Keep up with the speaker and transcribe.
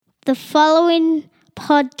The following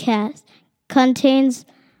podcast contains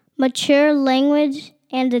mature language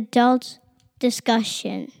and adult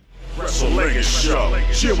discussion. Wrestlingus show.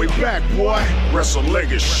 Here we back, boy.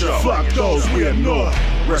 Wrestlingus show. Fuck those we ignore.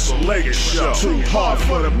 Wrestlingus show. Too hard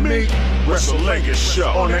for the meat. Wrestlingus show.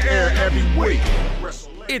 On the air every week.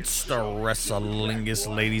 It's the Wrestlingus,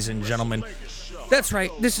 ladies and gentlemen. That's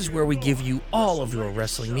right. This is where we give you all of your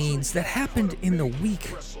wrestling needs that happened in the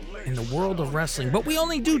week in the world of wrestling. But we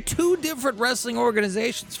only do two different wrestling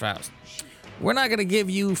organizations, Faust. We're not going to give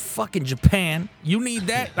you fucking Japan. You need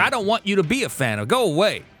that. I don't want you to be a fan of. Go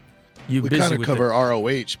away. We kind of cover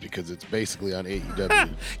ROH because it's basically on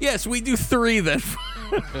AEW. Yes, we do three then.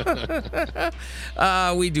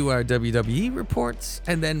 We do our WWE reports,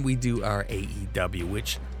 and then we do our AEW,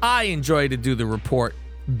 which I enjoy to do the report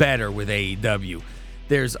better with AEW.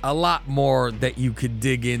 There's a lot more that you could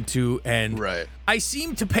dig into, and right. I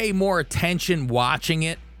seem to pay more attention watching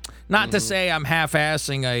it. Not to say I'm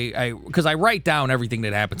half-assing, because I write down everything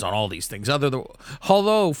that happens on all these things.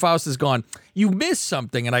 Although Faust is gone, you missed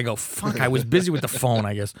something, and I go, fuck, I was busy with the phone,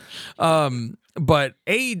 I guess. But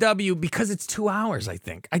AEW, because it's 2 hours, I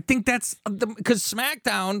think. I think that's, because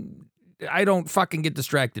SmackDown, I don't fucking get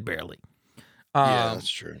distracted barely. Yeah, that's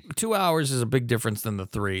true. 2 hours is a big difference than the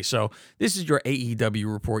 3. So this is your AEW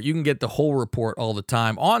report. You can get the whole report all the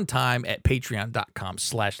time, on time, at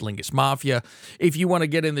patreon.com/LingusMafia. If you want to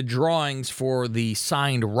get in the drawings for the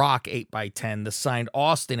signed Rock 8x10, the signed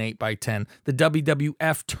Austin 8x10, the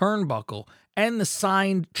WWF Turnbuckle, and the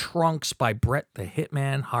signed Trunks by Bret the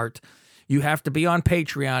Hitman Hart, you have to be on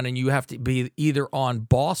Patreon, and you have to be either on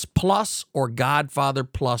Boss Plus or Godfather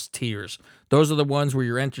Plus tiers. Those are the ones where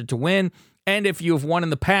you're entered to win. And if you have won in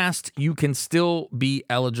the past, you can still be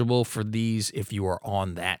eligible for these if you are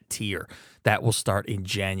on that tier. That will start in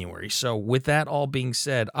January. So with that all being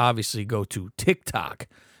said, obviously go to TikTok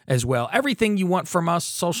as well. Everything you want from us,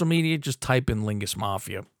 social media, just type in Lingus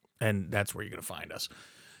Mafia, and that's where you're going to find us.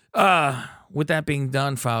 With that being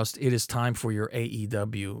done, Faust, it is time for your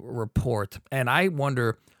AEW report. And I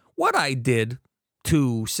wonder what I did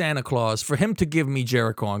to Santa Claus for him to give me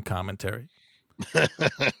Jericho on commentary. I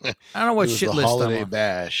don't know what shit list I'm on. Holiday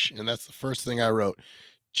bash, and that's the first thing I wrote.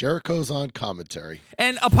 Jericho's on commentary.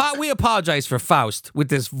 And we apologize for Faust with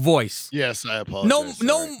this voice. Yes, I apologize.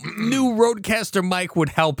 No new Roadcaster mic would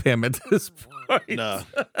help him at this point. No,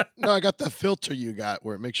 I got the filter you got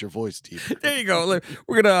where it makes your voice deeper. There you go.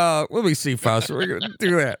 We're gonna let me see, Faust. We're gonna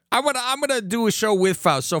do that. I'm gonna do a show with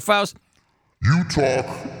Faust. So Faust, You talk,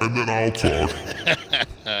 and then I'll talk.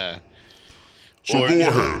 So go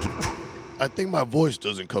ahead. I think my voice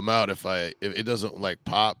doesn't come out if it doesn't like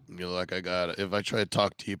pop, like I got it. If I try to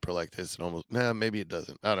talk deeper like this, maybe it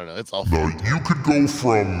doesn't. I don't know. It's all No, you could go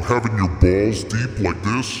from having your balls deep like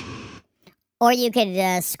this. Or you could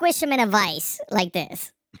squish them in a vice like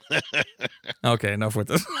this. Okay, enough with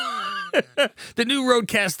this. The new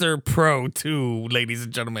Roadcaster Pro 2, ladies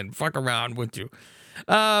and gentlemen. Fuck around, would you?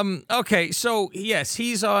 Okay, so yes,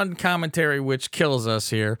 he's on commentary, which kills us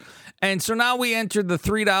here. And so now we enter the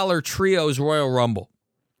 $3 Trios Royal Rumble.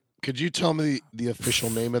 Could you tell me the official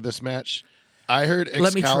name of this match? I heard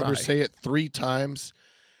Excalibur say it 3 times,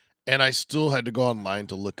 and I still had to go online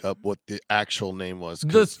to look up what the actual name was.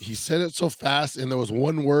 Because he said it so fast, and there was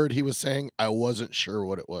one word he was saying. I wasn't sure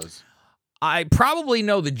what it was. I probably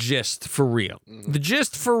know the gist for real. The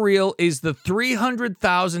gist for real is the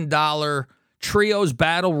 $300,000 Trios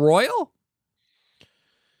Battle Royal?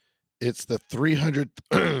 It's the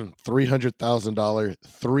 $300,000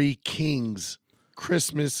 Three Kings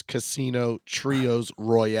Christmas Casino Trios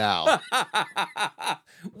Royale.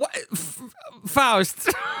 What? Faust.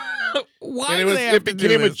 Why and do they have to do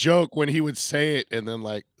became a this? joke when he would say it, and then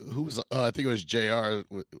who was? I think it was JR.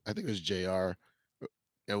 I think it was JR.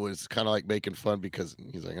 It was kind of like making fun because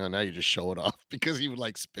he's like, "Oh, now you're just showing off," because he would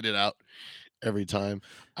spit it out every time.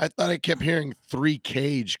 I thought I kept hearing 3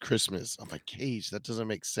 Cage Christmas. I'm like, Cage, that doesn't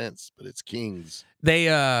make sense, but it's Kings. They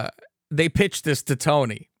pitched this to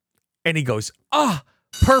Tony, and he goes,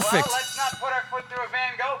 perfect. Well, let's not put our foot through a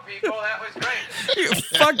Van Gogh, people. That was great. You're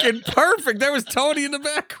fucking perfect. There was Tony in the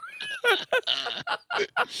background.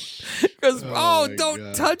 Goes,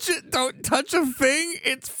 don't touch it. Don't touch a thing.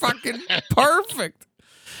 It's fucking perfect.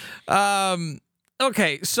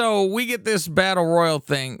 Okay, so we get this battle royal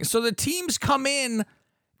thing. So the teams come in.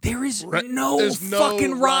 There's no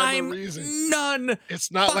fucking rhyme. None.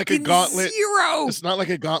 It's not like a gauntlet. Zero. It's not like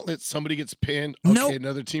a gauntlet. Somebody gets pinned. Nope.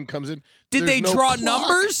 Another team comes in. Did they draw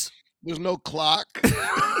numbers? There's no clock.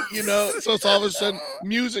 You know, so it's all of a sudden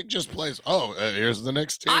music just plays. Oh, here's the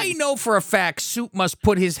next team. I know for a fact Soup must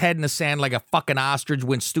put his head in the sand like a fucking ostrich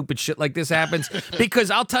when stupid shit like this happens.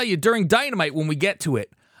 Because I'll tell you, during Dynamite, when we get to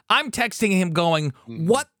it, I'm texting him going,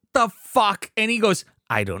 what the fuck? And he goes,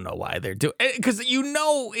 I don't know why they're doing it. Because you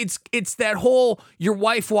know it's that whole, your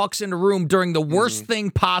wife walks in the room during the worst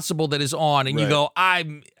thing possible that is on, and you go,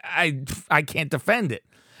 I can't defend it.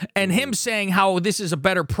 And him saying how this is a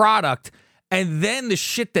better product, and then the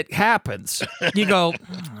shit that happens, you go,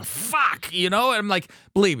 fuck, you know? And I'm like,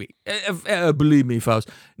 believe me, folks.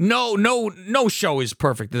 No show is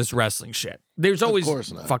perfect, this wrestling shit. There's always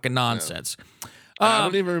fucking nonsense. I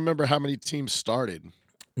don't even remember how many teams started.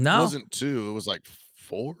 No. It wasn't 2. It was like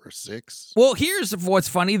 4 or 6. Well, here's what's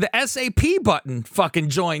funny. The SAP button fucking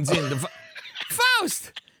joins in.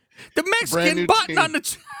 Faust, the Mexican button on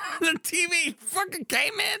the TV fucking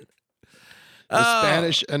came in. The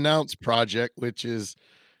Spanish Announce Project, which is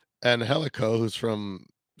Angelico, who's from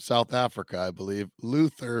South Africa, I believe,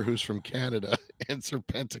 Luther, who's from Canada, and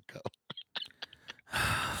Serpentico.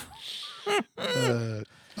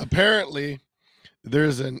 Apparently,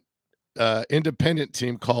 there's an independent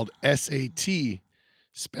team called SAT,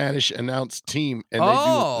 Spanish Announce Team, and they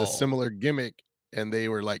do a similar gimmick, and they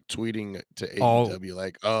were like tweeting to AEW,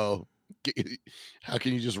 like, how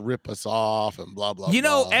can you just rip us off and blah, blah, You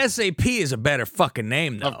know, blah. SAP is a better fucking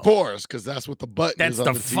name, though. Of course, because that's what the button is on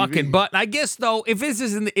the TV. That's the fucking button. I guess, though, if this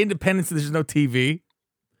is in the Independence and there's no TV,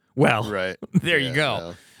 well, there you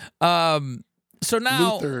go. No. So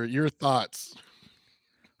now... Luther, your thoughts.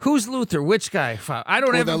 Who's Luther? Which guy? I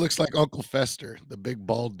don't have... That looks like Uncle Fester, the big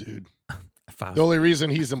bald dude. Faust. The only reason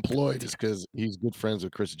he's employed is because he's good friends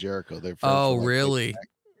with Chris Jericho. They're friends really?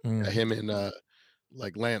 Him and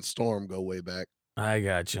like Lance Storm go way back. I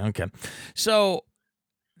got you. Okay. So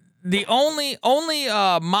the only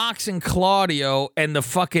Mox and Claudio and the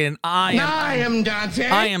fucking I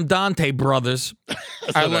am Dante brothers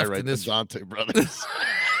are left in this. The Dante brothers.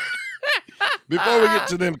 Before we get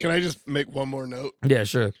to them, can I just make one more note? Yeah,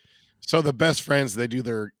 sure. So the best friends, they do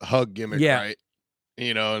their hug gimmick, right?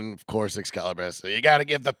 You know, and of course Excalibur says, you got to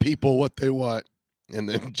give the people what they want. And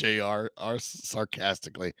then JR are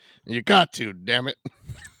sarcastically, you got to, damn it.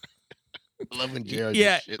 I love when JR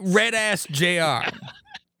red ass JR.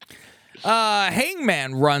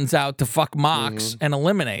 Hangman runs out to fuck Mox and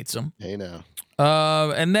eliminates him. Hey now.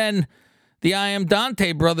 And then the I Am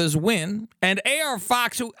Dante brothers win. And AR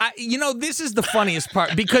Fox, who, this is the funniest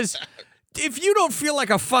part because if you don't feel like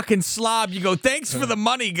a fucking slob, you go, thanks for the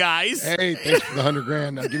money, guys. Hey, thanks for the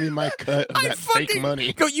 $100,000. Now give me my cut of that fake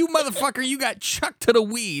money. Go, you motherfucker, you got chucked to the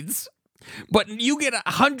weeds. But you get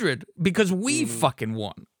 100 because we fucking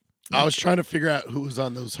won. I was trying to figure out who was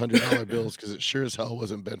on those $100 bills because it sure as hell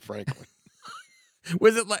wasn't Ben Franklin.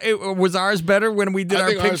 Was it like was ours better when we did our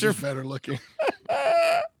picture? Ours was better looking.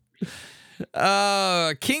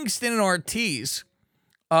 Kingston and Ortiz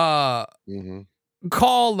call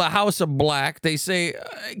the House of Black. They say,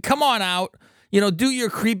 come on out, do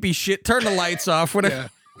your creepy shit, turn the lights off,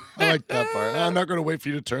 whatever. Yeah, I like that part. I'm not going to wait for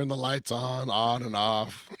you to turn the lights on and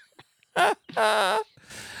off.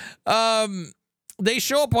 They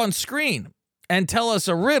show up on screen and tell us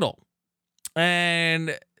a riddle.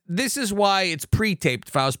 And this is why it's pre-taped,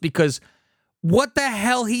 Faust, because what the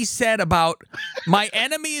hell he said about my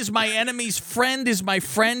enemy is my enemy's friend is my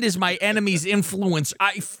friend is my enemy's influence.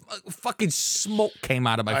 Fucking smoke came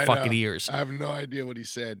out of my fucking ears. I have no idea what he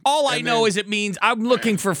said. All I know is it means I'm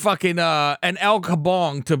looking for fucking an El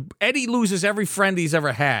Kabong to Eddie loses every friend he's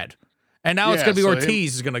ever had. And now it's going to be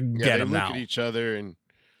Ortiz is going to get him now. They look at each other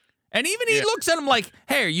and even he looks at him like,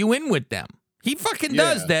 hey, are you in with them? He fucking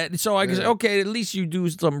does that. So I can say, okay, at least you do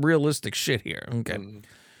some realistic shit here. Okay.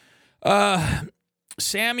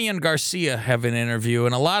 Sammy and Garcia have an interview,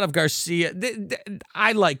 and a lot of Garcia.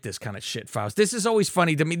 I like this kind of shit, Faust. This is always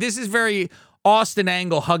funny to me. This is very Austin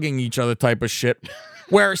Angle hugging each other type of shit,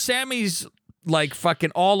 where Sammy's like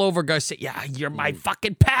fucking all over Garcia. Yeah, you're my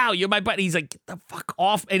fucking pal. You're my buddy. He's like, get the fuck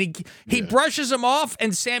off. And he brushes him off,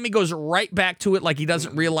 and Sammy goes right back to it like he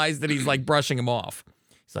doesn't realize that he's like brushing him off.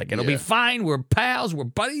 It's like, it'll be fine. We're pals. We're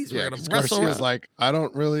buddies. We're going to wrestle. Garcia's like, I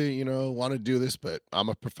don't really, want to do this, but I'm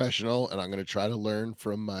a professional, and I'm going to try to learn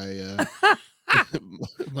from my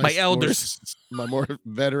my elders. My more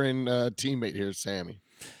veteran teammate here, Sammy.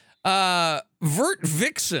 Vert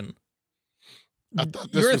Vixen. I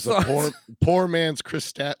thought this was a poor man's Chris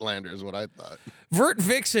Statlander is what I thought. Vert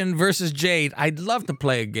Vixen versus Jade. I'd love to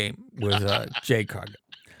play a game with Jade Cargill.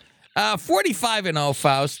 45-0,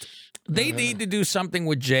 Faust. They need to do something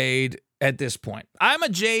with Jade at this point. I'm a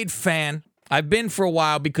Jade fan. I've been for a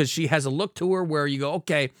while because she has a look to her where you go,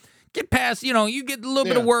 okay, get past, you get a little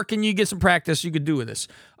bit of work and you get some practice, you could do with this.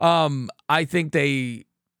 I think they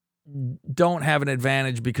don't have an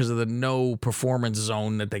advantage because of the no performance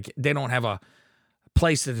zone that they don't have a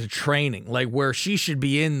place that they're training, like where she should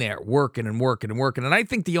be in there working and working and working. And I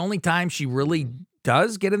think the only time she really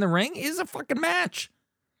does get in the ring is a fucking match.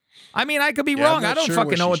 I mean, I could be wrong. I don't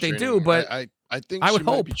fucking know what they do, but I think I would she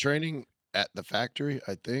might hope be training at the factory,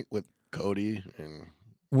 I think, with Cody and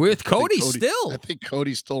with Cody still. I think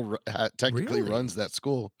Cody still technically Really? runs that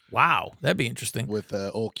school. Wow, that'd be interesting. With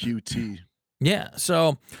old QT. Yeah,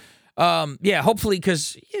 so hopefully,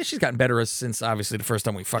 because she's gotten better since obviously the first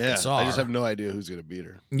time we fucking saw her. I just have no idea who's gonna beat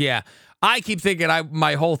her. Yeah, I keep thinking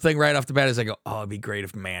my whole thing right off the bat is I go, oh, it'd be great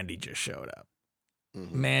if Mandy just showed up.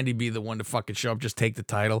 Mm-hmm. Mandy be the one to fucking show up, just take the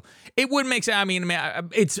title. It wouldn't make sense. I mean,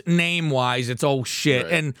 it's name-wise, it's old shit.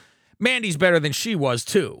 Right. And Mandy's better than she was,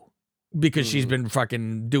 too, because she's been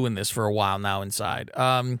fucking doing this for a while now inside.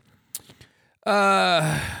 And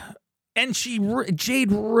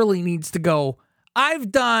Jade really needs to go,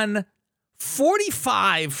 I've done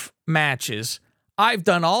 45 matches. I've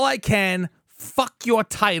done all I can. Fuck your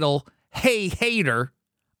title. Hey, hater.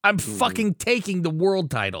 I'm fucking taking the world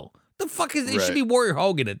title. The fuck is it? It should be Warrior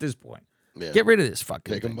Hogan at this point. Yeah. Get rid of this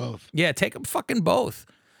fucking Take them both. Yeah, take them fucking both.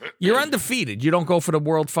 You're undefeated. You don't go for the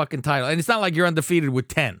world fucking title. And it's not like you're undefeated with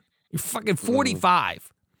 10. You're fucking 45.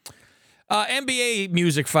 NBA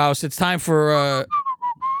music, Faust. It's time for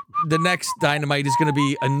the next Dynamite is going to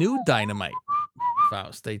be a new Dynamite.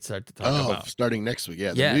 Faust, they start to talk about. Starting next week.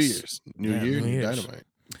 Yeah, New Year's. New Year's.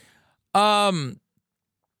 Dynamite.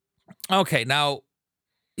 Okay, now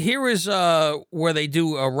here is where they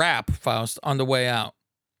do a rap, Faust, on the way out.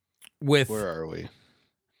 Where are we?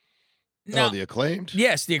 Now, the Acclaimed?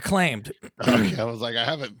 Yes, the Acclaimed. Okay, I was like, I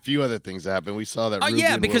have a few other things that happen. We saw that.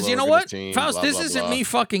 Yeah, because you know what, Faust, this isn't me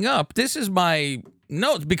fucking up. This is my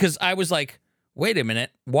notes because I was like, wait a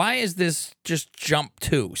minute, why is this just jump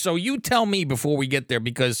 2? So you tell me before we get there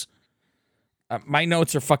because my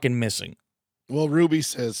notes are fucking missing. Well, Ruby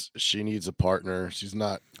says she needs a partner. She's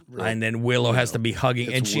not. Really, and then Willow has to be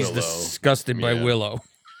hugging, and she's disgusted by Willow.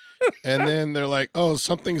 And then they're like, oh,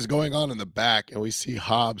 something's going on in the back, and we see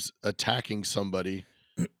Hobbs attacking somebody.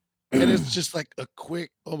 And it's just like a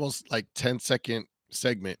quick, almost like 10-second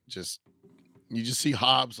segment. You just see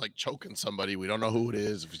Hobbs like choking somebody. We don't know who it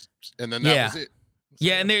is. And then that was it.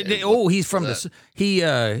 Yeah, and he's from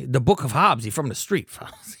the Book of Hobbs. He's from the street.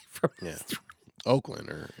 Oakland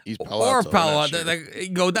or East Palo Alto. Or Palo Alto. They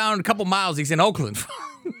go down a couple miles. He's in Oakland.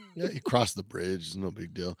 Yeah, he crossed the bridge. It's no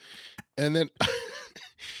big deal. And then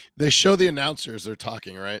they show the announcers. They're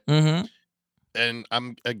talking, right? Mm-hmm. And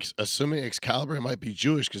I'm assuming Excalibur might be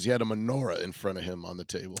Jewish because he had a menorah in front of him on the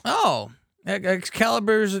table. Oh,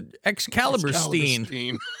 Excaliburstein.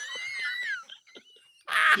 Excaliburstein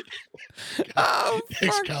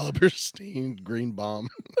green bomb.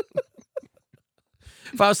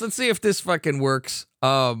 Faust, let's see if this fucking works.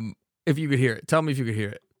 If you could hear it. Tell me if you could hear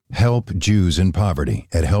it. Help Jews in poverty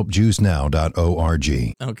at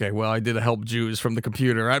helpjewsnow.org. Okay, well, I did a help Jews from the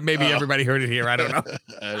computer. Maybe everybody heard it here. I don't know.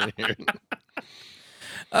 I didn't hear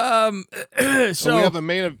it. So we have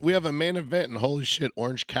a main event, and holy shit,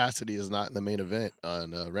 Orange Cassidy is not in the main event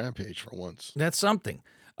on Rampage for once. That's something.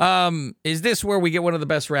 Is this where we get one of the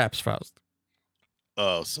best raps, Faust?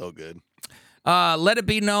 Oh, so good. Let it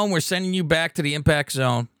be known we're sending you back to the Impact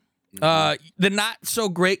Zone. The not so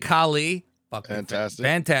great Khali.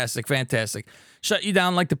 Fantastic. Shut you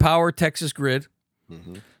down like the Power Texas Grid.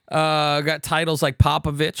 Mm-hmm. Got titles like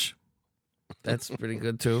Popovich. That's pretty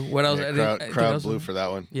good too. What else? Crowd blew for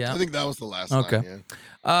that one. Yeah, I think that was the last line.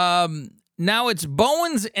 Yeah. Now it's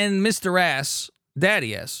Bowens and Mr. Ass,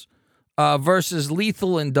 Daddy S, versus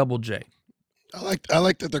Lethal and Double J. I like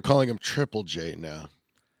that they're calling him Triple J now.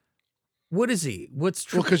 What is he?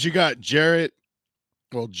 What's Well, because you got Jarrett.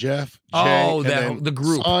 Well, Jeff, Jay, the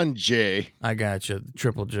group. On Jay. I got you.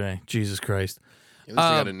 Triple J. Jesus Christ. At least they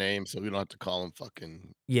got a name, so we don't have to call him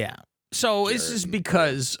fucking. Yeah. So this is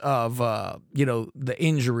because of the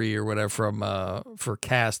injury or whatever for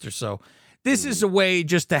Cast or so. This is a way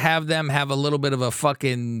just to have them have a little bit of a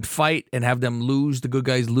fucking fight and have them lose. The good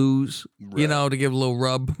guys lose. Right. To give a little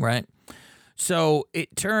rub, right? So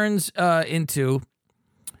it turns into.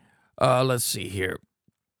 Let's see here.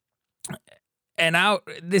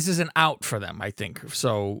 This is an out for them, I think.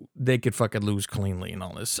 So they could fucking lose cleanly and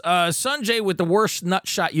all this. Sanjay with the worst nut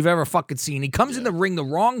shot you've ever fucking seen. He comes in the ring the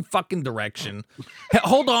wrong fucking direction.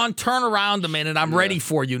 Hold on, turn around a minute. I'm ready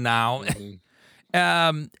for you now.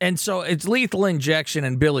 And so it's lethal injection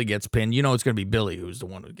and Billy gets pinned. You know it's going to be Billy who's the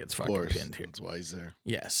one who gets fucking pinned here. That's why he's there.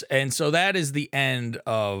 Yes. And so that is the end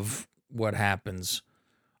of what happens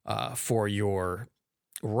for your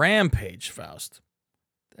Rampage, Faust.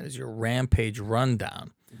 That is your Rampage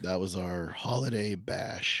rundown. That was our holiday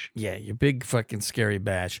bash. Yeah, your big fucking scary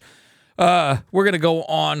bash. We're going to go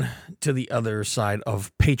on to the other side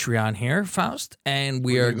of Patreon here, Faust, and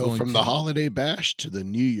we are going from the holiday bash to the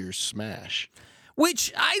New Year's smash.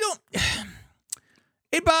 Which I don't...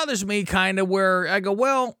 It bothers me kind of where I go,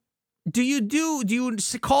 well, do you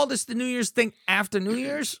call this the New Year's thing after New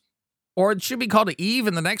Year's? Or it should be called an Eve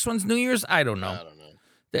and the next one's New Year's? I don't know.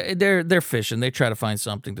 They're fishing. They try to find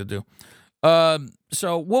something to do.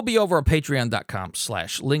 So we'll be over at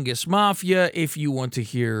patreon.com/Lingus Mafia if you want to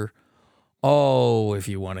hear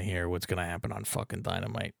what's going to happen on fucking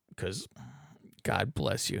Dynamite, because God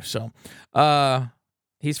bless you. So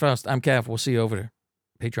he's Faust. I'm Cav. We'll see you over there.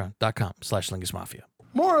 Patreon.com/Lingus Mafia.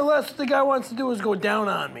 More or less, what the guy wants to do is go down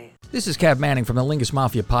on me. This is Cav Manning from the Lingus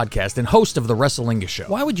Mafia podcast and host of the Wrestlingus Show.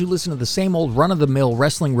 Why would you listen to the same old run-of-the-mill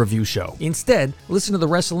wrestling review show? Instead, listen to the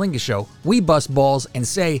Wrestlingus Show. We bust balls and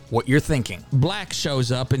say what you're thinking. Black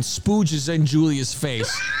shows up and spooges in Julia's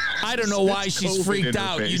face. I don't know why she's freaked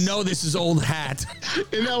out. You know this is old hat.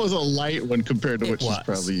 And that was a light one compared to what she's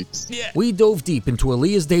probably used. Yeah. We dove deep into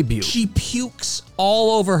Aaliyah's debut. She pukes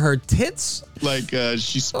all over her tits. Like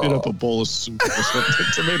she spit up a bowl of soup or something.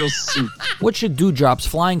 Tomato soup. What should Dewdrop's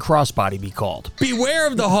flying crossbody be called? Beware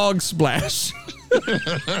of the hog splash.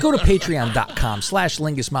 Go to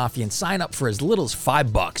patreon.com/Lingus Mafia and sign up for as little as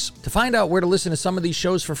 $5. To find out where to listen to some of these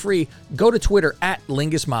shows for free, go to Twitter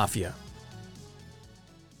 @Lingus Mafia.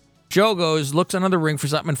 Joe looks under the ring for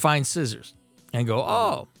something and finds scissors. And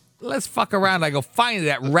go, let's fuck around. I go, finally,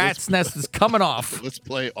 that rat's nest is coming off. Let's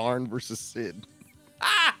play Arn versus Sid.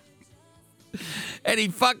 And he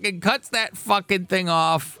fucking cuts that fucking thing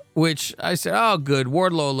off, which I said, oh, good.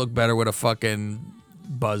 Wardlow will look better with a fucking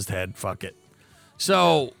buzzed head. Fuck it.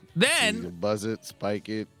 So then... He's gonna buzz it, spike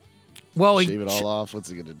it, shave it all off. What's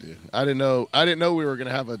he going to do? I didn't know we were going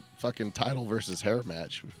to have a fucking title versus hair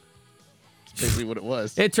match. That's basically what it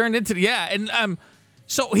was. It turned into... Yeah, and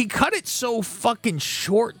so he cut it so fucking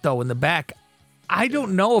short, though, in the back. I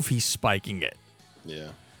don't know if he's spiking it. Yeah.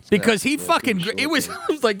 Because he fucking, it was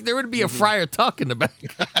like there would be a Friar Tuck in the back.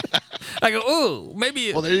 I go, ooh,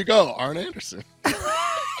 maybe. Well, there you go, Arn Anderson.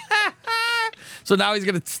 So now he's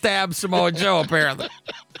going to stab Samoa Joe, apparently.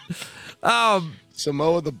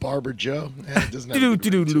 Samoa the Barber Joe. Yeah, it doesn't have a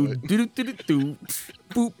good ring to it.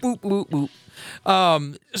 Boop, boop, boop,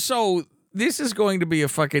 boop. So this is going to be a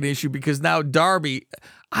fucking issue because now Darby,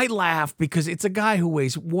 I laugh because it's a guy who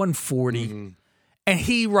weighs 140. Mm-hmm. And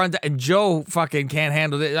he runs, and Joe fucking can't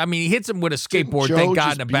handle it. I mean, he hits him with a skateboard, thank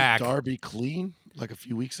God, in the back. Darby clean like a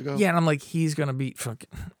few weeks ago. Yeah, and I'm like, he's gonna beat fucking.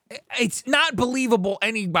 It's not believable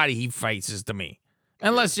anybody he fights is to me,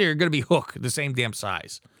 unless you're gonna be Hook, the same damn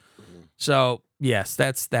size. Mm-hmm. So yes,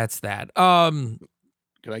 that's that. Can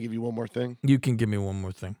I give you one more thing? You can give me one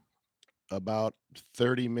more thing. About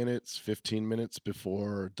 15 minutes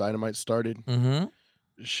before Dynamite started,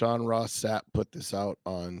 Sean Ross Sapp put this out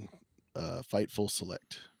on Fightful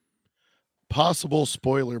Select. Possible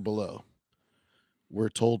spoiler below. We're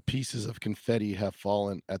told pieces of confetti have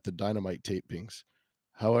fallen at the Dynamite tapings.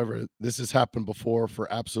 However, this has happened before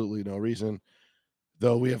for absolutely no reason,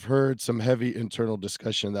 though we have heard some heavy internal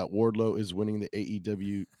discussion that Wardlow is winning the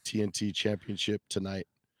AEW TNT Championship tonight.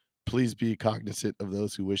 Please be cognizant of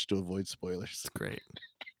those who wish to avoid spoilers. It's great.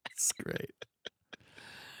 It's great.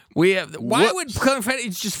 We have. Why would confetti?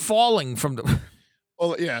 It's just falling from the.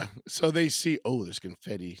 Well, yeah. So they see, there's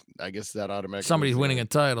confetti. I guess that automatically. Somebody's winning a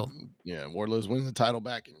title. Yeah, Wardlow's winning the title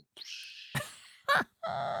back.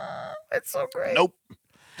 That's so great. Nope.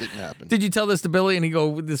 Didn't happen. Did you tell this to Billy and he go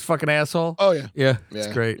with this fucking asshole? Oh, yeah. Yeah, it's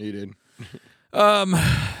great. He did.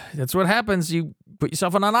 That's what happens. You put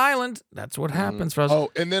yourself on an island. That's what happens for us. Oh,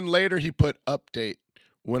 and then later he put update.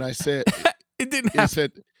 When I said it didn't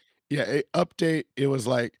happen. He said, update. It was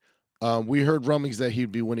like, we heard rumblings that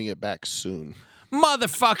he'd be winning it back soon.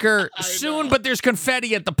 Motherfucker, soon, but there's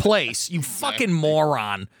confetti at the place. You fucking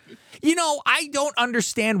moron. You know, I don't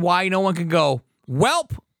understand why no one can go,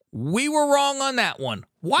 welp, we were wrong on that one.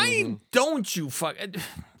 Why don't you fucking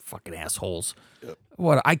assholes? Yep.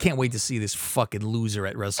 What? I can't wait to see this fucking loser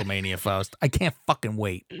at WrestleMania, Faust. I can't fucking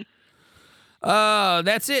wait.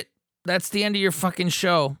 That's it. That's the end of your fucking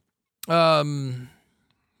show. Nothing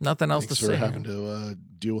else to say. Thanks for having to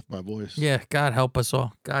deal with my voice. Yeah, God help us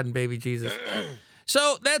all. God and baby Jesus.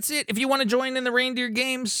 So that's it. If you want to join in the reindeer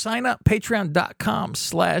games, sign up.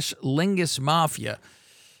 Patreon.com/Lingus Mafia.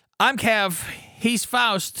 I'm Cav. He's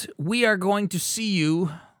Faust. We are going to see you,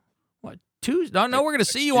 Tuesday? No, we're going to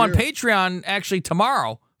see you on Patreon actually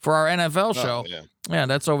tomorrow for our NFL show. Yeah.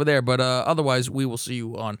 That's over there. But otherwise, we will see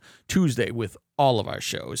you on Tuesday with all of our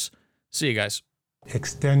shows. See you guys.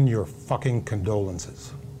 Extend your fucking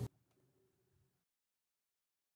condolences.